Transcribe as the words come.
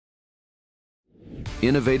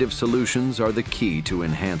Innovative solutions are the key to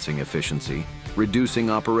enhancing efficiency, reducing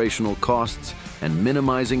operational costs, and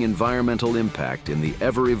minimizing environmental impact in the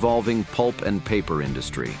ever-evolving pulp and paper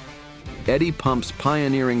industry. EDDY Pump's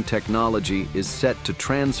pioneering technology is set to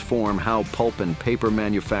transform how pulp and paper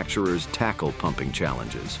manufacturers tackle pumping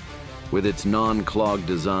challenges. With its non-clog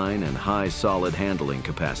design and high solid handling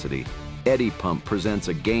capacity, EDDY Pump presents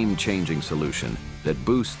a game-changing solution that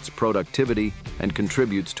boosts productivity and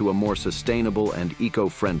contributes to a more sustainable and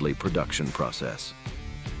eco-friendly production process.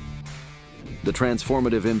 The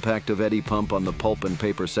transformative impact of EDDY Pump on the pulp and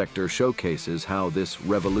paper sector showcases how this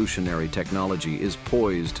revolutionary technology is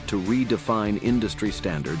poised to redefine industry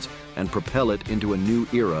standards and propel it into a new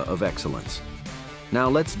era of excellence. Now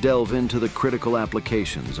let's delve into the critical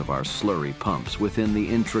applications of our slurry pumps within the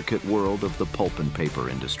intricate world of the pulp and paper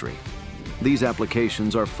industry. These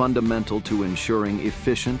applications are fundamental to ensuring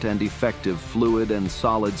efficient and effective fluid and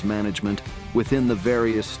solids management within the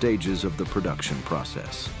various stages of the production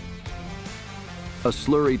process. A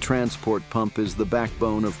slurry transport pump is the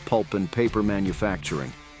backbone of pulp and paper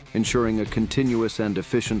manufacturing, ensuring a continuous and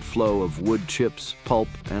efficient flow of wood chips, pulp,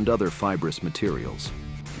 and other fibrous materials.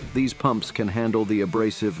 These pumps can handle the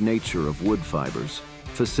abrasive nature of wood fibers,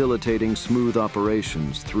 facilitating smooth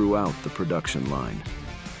operations throughout the production line.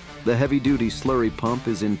 The heavy-duty slurry pump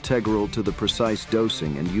is integral to the precise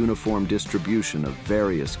dosing and uniform distribution of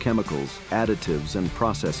various chemicals, additives, and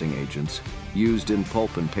processing agents used in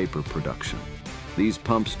pulp and paper production. These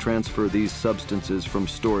pumps transfer these substances from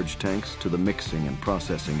storage tanks to the mixing and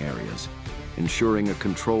processing areas, ensuring a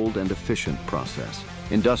controlled and efficient process.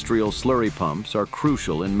 Industrial slurry pumps are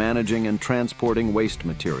crucial in managing and transporting waste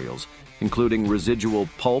materials, including residual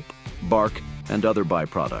pulp, bark, and other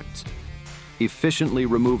byproducts. Efficiently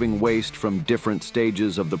removing waste from different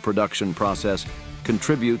stages of the production process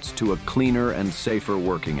contributes to a cleaner and safer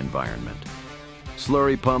working environment.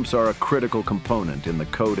 Slurry pumps are a critical component in the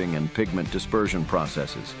coating and pigment dispersion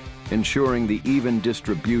processes, ensuring the even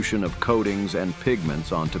distribution of coatings and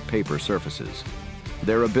pigments onto paper surfaces.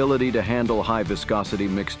 Their ability to handle high viscosity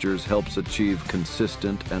mixtures helps achieve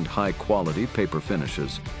consistent and high-quality paper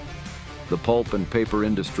finishes. The pulp and paper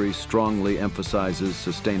industry strongly emphasizes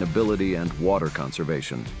sustainability and water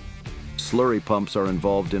conservation. Slurry pumps are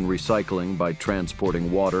involved in recycling by transporting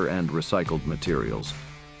water and recycled materials,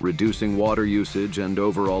 reducing water usage and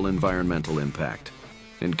overall environmental impact.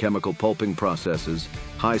 In chemical pulping processes,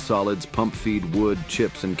 high solids pump feed wood,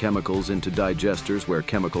 chips, and chemicals into digesters where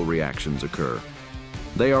chemical reactions occur.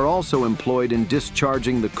 They are also employed in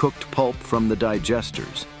discharging the cooked pulp from the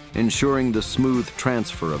digesters, ensuring the smooth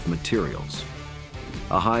transfer of materials.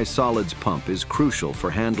 A high solids pump is crucial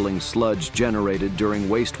for handling sludge generated during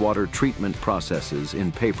wastewater treatment processes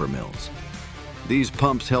in paper mills. These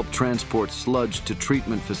pumps help transport sludge to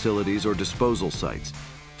treatment facilities or disposal sites,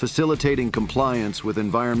 facilitating compliance with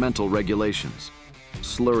environmental regulations.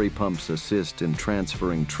 Slurry pumps assist in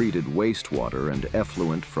transferring treated wastewater and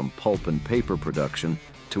effluent from pulp and paper production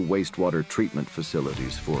to wastewater treatment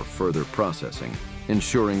facilities for further processing,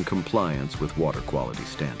 ensuring compliance with water quality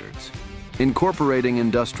standards. Incorporating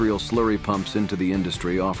industrial slurry pumps into the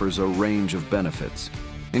industry offers a range of benefits,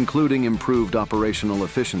 including improved operational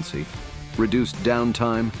efficiency, reduced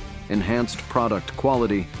downtime, enhanced product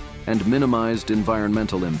quality, and minimized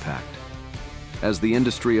environmental impact. As the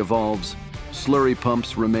industry evolves, slurry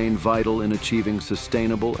pumps remain vital in achieving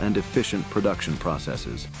sustainable and efficient production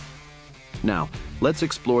processes. Now, let's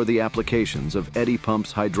explore the applications of EDDY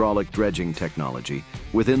Pump's hydraulic dredging technology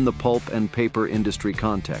within the pulp and paper industry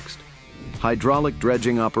context. Hydraulic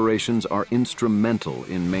dredging operations are instrumental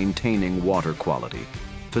in maintaining water quality,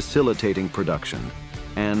 facilitating production,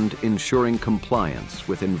 and ensuring compliance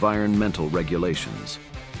with environmental regulations.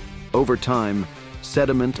 Over time,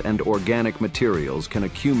 sediment and organic materials can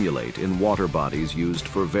accumulate in water bodies used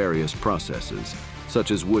for various processes, such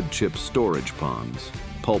as wood chip storage ponds,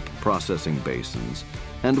 pulp processing basins,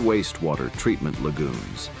 and wastewater treatment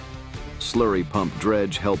lagoons. Slurry pump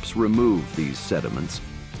dredge helps remove these sediments,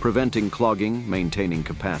 preventing clogging, maintaining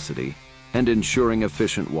capacity, and ensuring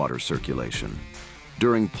efficient water circulation.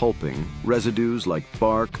 During pulping, residues like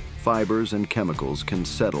bark, fibers, and chemicals can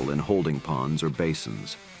settle in holding ponds or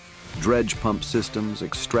basins. Dredge pump systems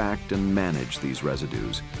extract and manage these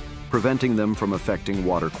residues, preventing them from affecting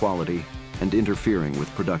water quality and interfering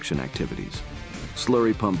with production activities.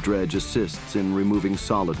 Slurry pump dredge assists in removing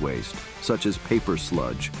solid waste, such as paper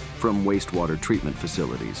sludge, from wastewater treatment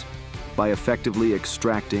facilities. By effectively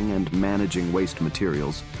extracting and managing waste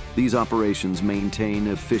materials, these operations maintain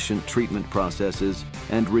efficient treatment processes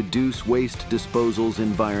and reduce waste disposal's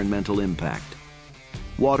environmental impact.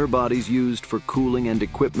 Water bodies used for cooling and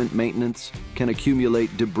equipment maintenance can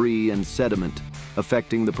accumulate debris and sediment,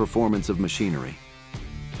 affecting the performance of machinery.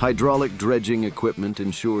 Hydraulic dredging equipment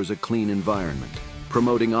ensures a clean environment,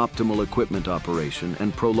 promoting optimal equipment operation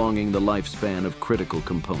and prolonging the lifespan of critical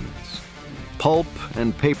components. Pulp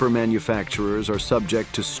and paper manufacturers are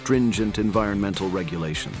subject to stringent environmental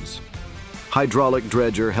regulations. Hydraulic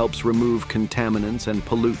dredger helps remove contaminants and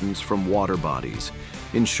pollutants from water bodies,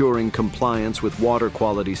 ensuring compliance with water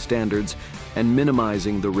quality standards and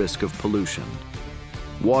minimizing the risk of pollution.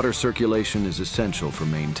 Water circulation is essential for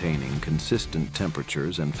maintaining consistent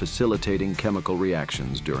temperatures and facilitating chemical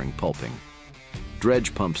reactions during pulping.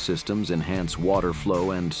 Dredge pump systems enhance water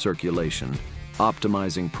flow and circulation,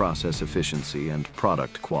 optimizing process efficiency and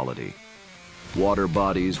product quality. Water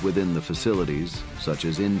bodies within the facilities, such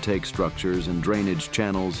as intake structures and drainage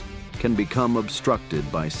channels, can become obstructed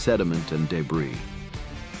by sediment and debris.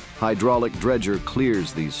 Hydraulic dredger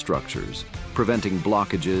clears these structures, preventing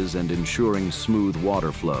blockages and ensuring smooth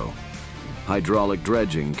water flow. Hydraulic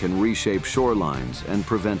dredging can reshape shorelines and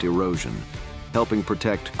prevent erosion, helping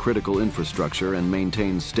protect critical infrastructure and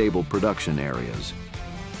maintain stable production areas.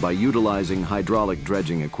 By utilizing hydraulic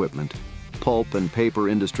dredging equipment, pulp and paper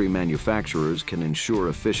industry manufacturers can ensure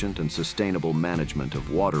efficient and sustainable management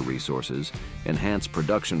of water resources, enhance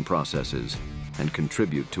production processes, and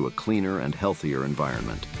contribute to a cleaner and healthier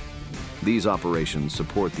environment. These operations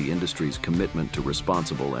support the industry's commitment to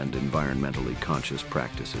responsible and environmentally conscious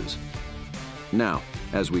practices. Now,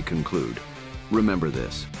 as we conclude, remember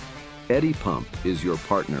this: EDDY Pump is your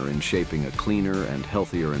partner in shaping a cleaner and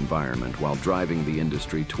healthier environment while driving the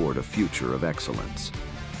industry toward a future of excellence.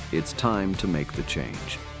 It's time to make the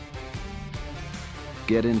change.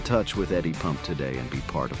 Get in touch with EDDY Pump today and be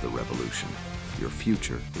part of the revolution. Your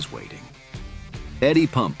future is waiting. EDDY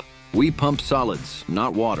Pump. We pump solids,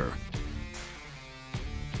 not water.